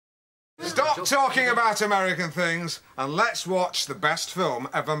Stop talking about American things and let's watch the best film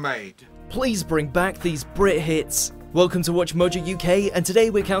ever made. Please bring back these Brit hits. Welcome to Watch Mojo UK, and today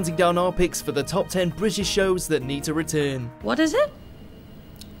we're counting down our picks for the top 10 British shows that need to return. What is it?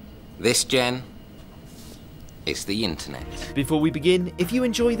 This, Jen, is the internet. Before we begin, if you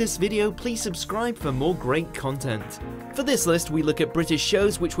enjoy this video, please subscribe for more great content. For this list, we look at British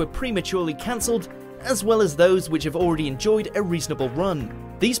shows which were prematurely cancelled, as well as those which have already enjoyed a reasonable run.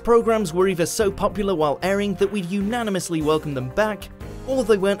 These programmes were either so popular while airing that we'd unanimously welcome them back, or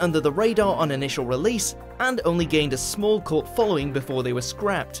they went under the radar on initial release and only gained a small cult following before they were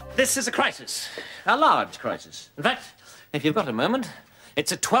scrapped. This is a crisis. A large crisis. In fact, if you've got a moment,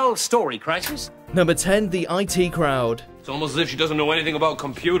 it's a 12-story crisis. Number 10, the IT Crowd. It's almost as if she doesn't know anything about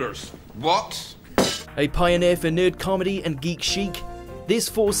computers. What? A pioneer for nerd comedy and geek chic, this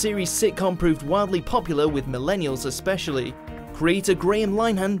 4-series sitcom proved wildly popular with millennials especially. Creator Graham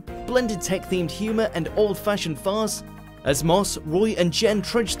Linehan blended tech-themed humour and old-fashioned farce, as Moss, Roy and Jen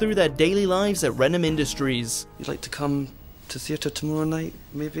trudged through their daily lives at Renham Industries. You'd like to come to theatre tomorrow night,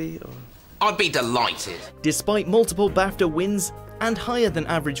 maybe? Or... I'd be delighted. Despite multiple BAFTA wins and higher than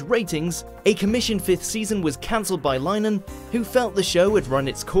average ratings, a commissioned 5th season was cancelled by Linehan, who felt the show had run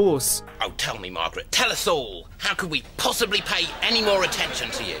its course. Oh, tell me, Margaret, tell us all. How could we possibly pay any more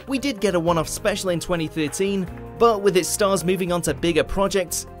attention to you? We did get a one-off special in 2013, but with its stars moving on to bigger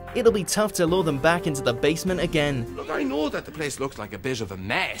projects, it'll be tough to lure them back into the basement again. Look, I know that the place looks like a bit of a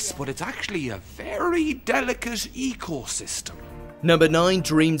mess, but it's actually a very delicate ecosystem. Number 9,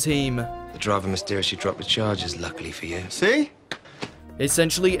 Dream Team. The driver mysteriously dropped the charges, luckily for you. See?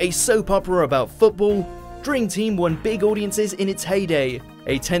 Essentially a soap opera about football, Dream Team won big audiences in its heyday.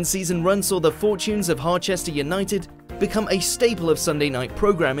 A 10-season run saw the fortunes of Harchester United become a staple of Sunday night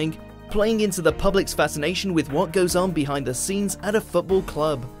programming, playing into the public's fascination with what goes on behind the scenes at a football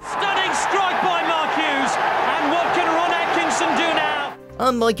club. Stunning strike by Mark Hughes, and what can Ron Atkinson do now?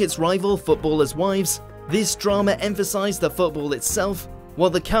 Unlike its rival, Footballers' Wives, this drama emphasised the football itself, while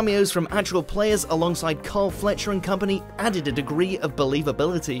the cameos from actual players alongside Carl Fletcher and company added a degree of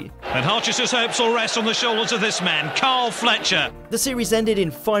believability. And Harchester's hopes will rest on the shoulders of this man, Carl Fletcher. The series ended in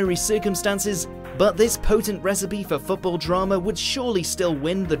fiery circumstances, but this potent recipe for football drama would surely still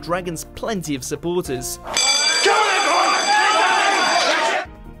win the Dragons plenty of supporters.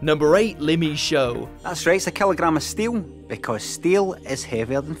 Number 8, Limmy's Show. That's right, it's a kilogram of steel, because steel is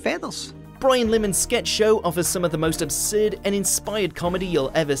heavier than feathers. Brian Limon's sketch show offers some of the most absurd and inspired comedy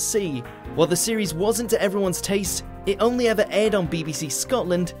you'll ever see. While the series wasn't to everyone's taste, it only ever aired on BBC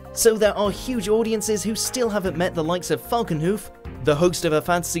Scotland, so there are huge audiences who still haven't met the likes of Falconhoof, the host of a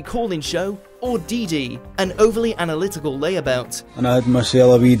fantasy call-in show, or Dee Dee, an overly analytical layabout. And I had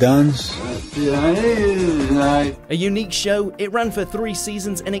myself a wee dance. A unique show, it ran for 3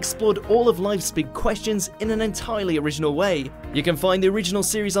 seasons and explored all of life's big questions in an entirely original way. You can find the original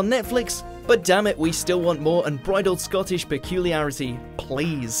series on Netflix, but damn it, we still want more unbridled Scottish peculiarity,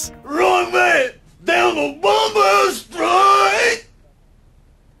 please. Wrong, mate! Down the bomber strike!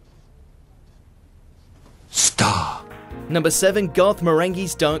 Star. Number 7, Garth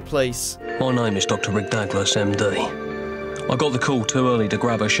Marenghi's Darkplace. My name is Dr. Rick Douglas, MD. I got the call too early to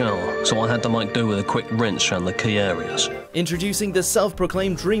grab a shower, so I had to make do with a quick rinse around the key areas. Introducing the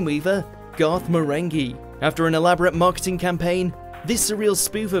self-proclaimed dreamweaver, Garth Marenghi. After an elaborate marketing campaign, this surreal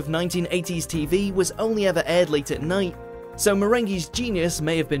spoof of 1980s TV was only ever aired late at night, so Marenghi's genius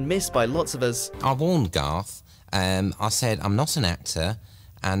may have been missed by lots of us. I warned Garth. I said I'm not an actor,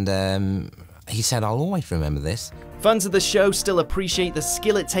 and he said I'll always remember this. Fans of the show still appreciate the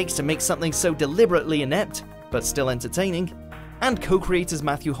skill it takes to make something so deliberately inept, but still entertaining, and co-creators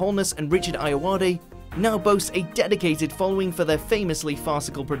Matthew Holness and Richard Ayoade now boast a dedicated following for their famously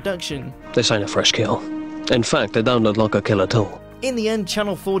farcical production. This ain't a fresh kill. In fact, they don't look like a kill at all. In the end,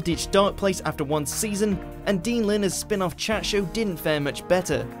 Channel 4 ditched Darkplace after 1 season, and Dean Linner's spin-off chat show didn't fare much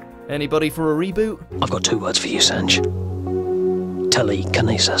better. Anybody for a reboot? I've got 2 words for you, Sanj.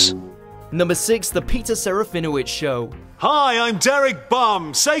 Telekinesis. Number 6, The Peter Serafinowicz Show. Hi, I'm Derek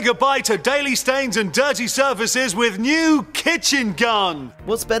Bum. Say goodbye to daily stains and dirty surfaces with new kitchen gun.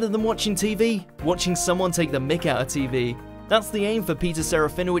 What's better than watching TV? Watching someone take the mick out of TV. That's the aim for Peter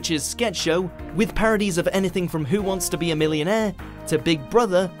Serafinowicz's sketch show, with parodies of anything from Who Wants to Be a Millionaire to Big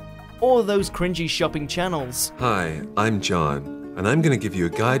Brother, or those cringy shopping channels. Hi, I'm John, and I'm going to give you a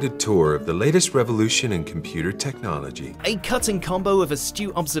guided tour of the latest revolution in computer technology. A cutting combo of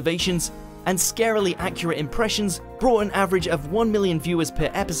astute observations and scarily accurate impressions brought an average of 1 million viewers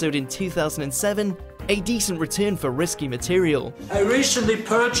per episode in 2007, a decent return for risky material. I recently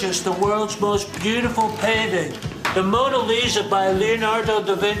purchased the world's most beautiful painting, the Mona Lisa by Leonardo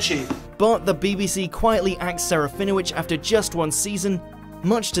da Vinci. But the BBC quietly axed Serafinowicz after just one season,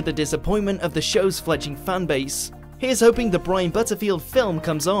 much to the disappointment of the show's fledgling fanbase. Here's hoping the Brian Butterfield film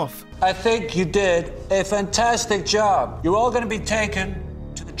comes off. I think you did a fantastic job. You're all going to be taken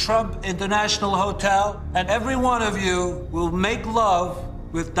to the Trump International Hotel, and every one of you will make love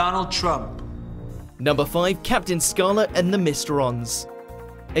with Donald Trump. Number 5, Captain Scarlet and the Mysterons.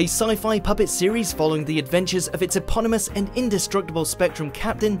 A sci-fi puppet series following the adventures of its eponymous and indestructible Spectrum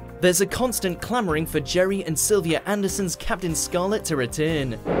captain, there's a constant clamouring for Jerry and Sylvia Anderson's Captain Scarlet to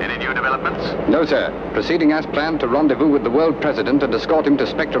return. Any new developments? No, sir. Proceeding as planned to rendezvous with the world president and escort him to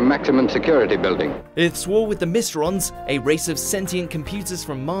Spectrum Maximum Security Building. Earth's war with the Mysterons, a race of sentient computers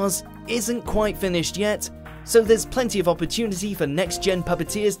from Mars, isn't quite finished yet, so there's plenty of opportunity for next-gen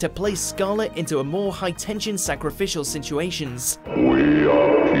puppeteers to place Scarlet into a more high-tension sacrificial situations. We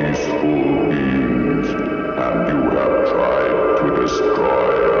are peaceful beings, and you have tried to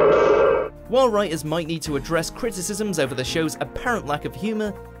destroy us. While writers might need to address criticisms over the show's apparent lack of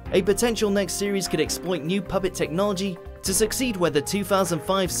humour, a potential next series could exploit new puppet technology to succeed where the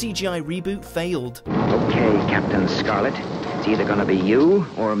 2005 CGI reboot failed. Okay, Captain Scarlet, it's either gonna be you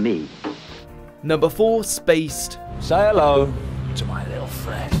or me. Number 4, Spaced. Say hello to my little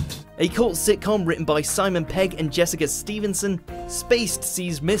friend. A cult sitcom written by Simon Pegg and Jessica Stevenson, Spaced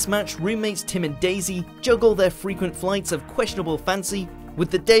sees mismatched roommates Tim and Daisy juggle their frequent flights of questionable fancy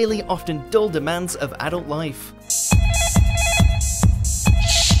with the daily, often dull demands of adult life.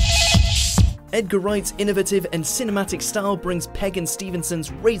 Edgar Wright's innovative and cinematic style brings Pegg and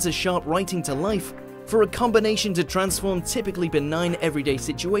Stevenson's razor-sharp writing to life for a combination to transform typically benign everyday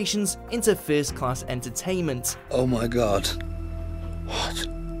situations into first-class entertainment. Oh my god. What?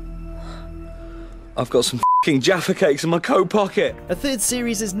 I've got some f***ing Jaffa cakes in my coat pocket. A third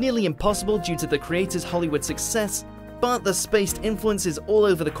series is nearly impossible due to the creator's Hollywood success, but the Spaced influence is all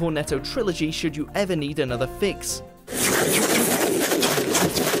over the Cornetto trilogy should you ever need another fix.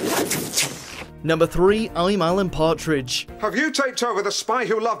 Number 3, I'm Alan Partridge. Have you taped over The Spy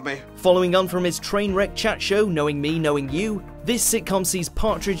Who Loved Me? Following on from his train wreck chat show, Knowing Me, Knowing You, this sitcom sees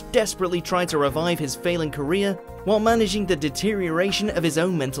Partridge desperately try to revive his failing career while managing the deterioration of his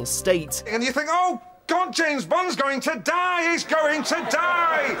own mental state. And you think, oh God, James Bond's going to die! He's going to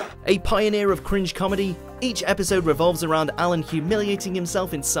die! A pioneer of cringe comedy, each episode revolves around Alan humiliating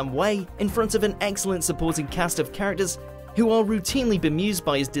himself in some way in front of an excellent supporting cast of characters who are routinely bemused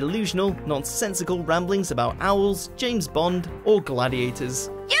by his delusional, nonsensical ramblings about owls, James Bond, or gladiators.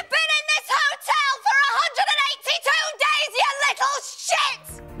 You've been in this hotel for 182 days, you little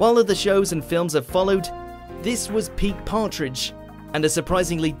shit! While other shows and films have followed, this was peak Partridge, and a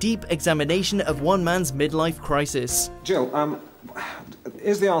surprisingly deep examination of one man's midlife crisis. Jill,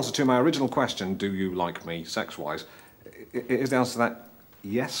 is the answer to my original question, do you like me sex-wise, is the answer to that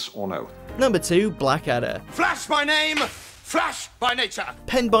yes or no? Number 2, Blackadder. Flash by name, Flash by nature.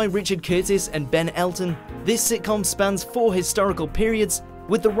 Penned by Richard Curtis and Ben Elton, this sitcom spans 4 historical periods,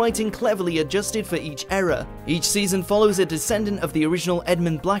 with the writing cleverly adjusted for each era. Each season follows a descendant of the original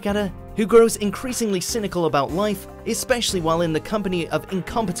Edmund Blackadder, who grows increasingly cynical about life, especially while in the company of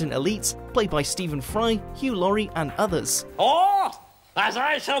incompetent elites played by Stephen Fry, Hugh Laurie, and others. Or, as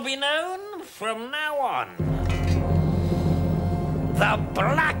I shall be known from now on, the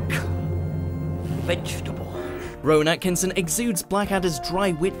Black Vegetable. Rowan Atkinson exudes Blackadder's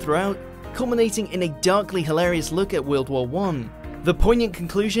dry wit throughout, culminating in a darkly hilarious look at World War I. The poignant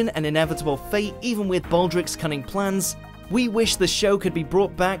conclusion and inevitable fate, even with Baldrick's cunning plans. We wish the show could be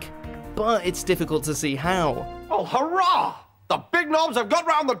brought back, but it's difficult to see how. Oh, hurrah! The big knobs have got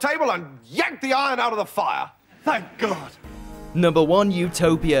round the table and yanked the iron out of the fire. Thank God. Number 1,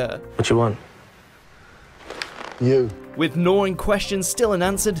 Utopia. What you want? You. With gnawing questions still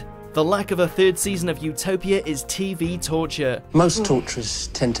unanswered, the lack of a third season of Utopia is TV torture. Most torturers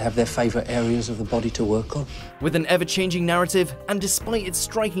tend to have their favourite areas of the body to work on. With an ever-changing narrative, and despite its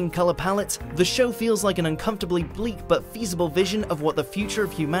striking colour palette, the show feels like an uncomfortably bleak but feasible vision of what the future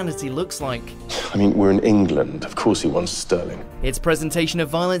of humanity looks like. I mean, we're in England. Of course he wants sterling. Its presentation of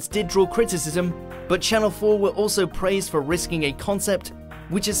violence did draw criticism, but Channel 4 were also praised for risking a concept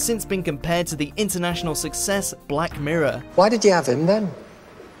which has since been compared to the international success Black Mirror. Why did you have him then?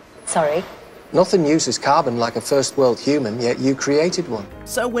 Sorry? Nothing uses carbon like a first world human, yet you created one.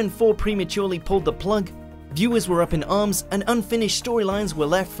 So when 4 prematurely pulled the plug, viewers were up in arms and unfinished storylines were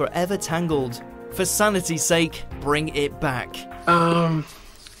left forever tangled. For sanity's sake, bring it back.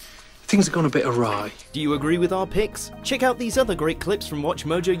 Things have gone a bit awry. Do you agree with our picks? Check out these other great clips from Watch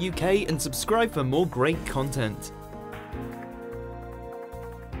Mojo UK and subscribe for more great content.